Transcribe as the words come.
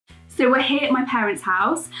So we're here at my parents'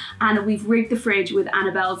 house and we've rigged the fridge with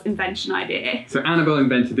Annabelle's invention idea. So Annabelle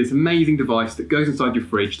invented this amazing device that goes inside your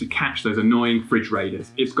fridge to catch those annoying fridge raiders.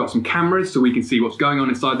 It's got some cameras so we can see what's going on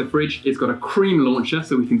inside the fridge. It's got a cream launcher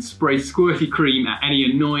so we can spray squirty cream at any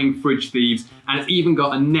annoying fridge thieves. And it's even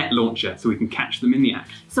got a net launcher so we can catch them in the act.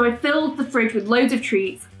 So I filled the fridge with loads of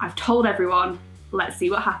treats. I've told everyone. Let's see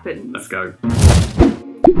what happens. Let's go.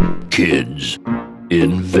 Kids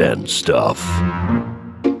invent stuff.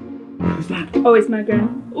 Who's that? Oh, it's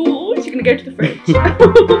Megan. Oh, she's gonna go to the fridge. She's looking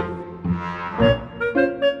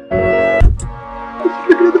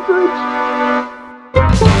at the fridge.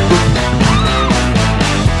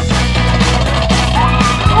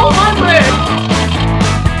 Oh my word!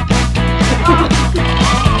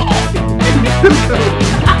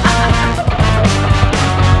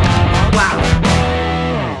 Wow.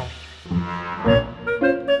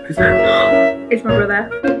 Who's that? It's my brother.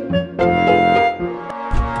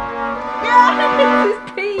 Yeah, it's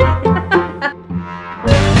Pete.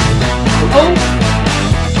 Oh.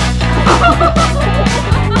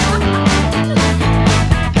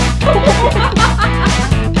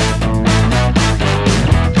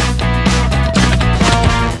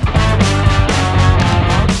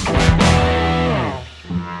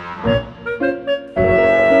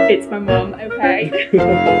 It's my mum, okay.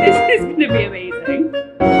 This is gonna be amazing.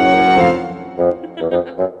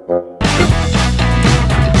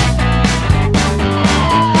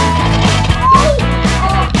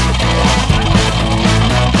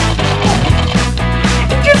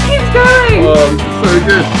 It just keeps going! Oh, this is so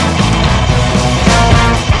good.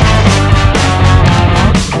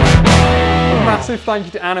 Massive thank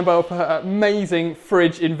you to Annabelle for her amazing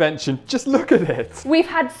fridge invention. Just look at it. We've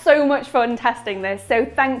had so much fun testing this, so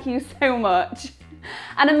thank you so much.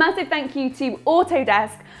 And a massive thank you to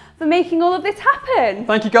Autodesk for making all of this happen.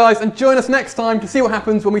 Thank you guys, and join us next time to see what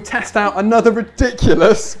happens when we test out another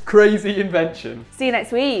ridiculous, crazy invention. See you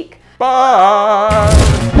next week. Bye!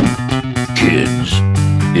 Kids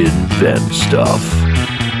invent stuff.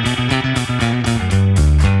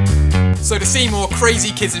 So to see more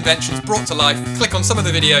crazy kids inventions brought to life, click on some of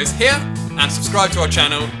the videos here and subscribe to our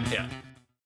channel here.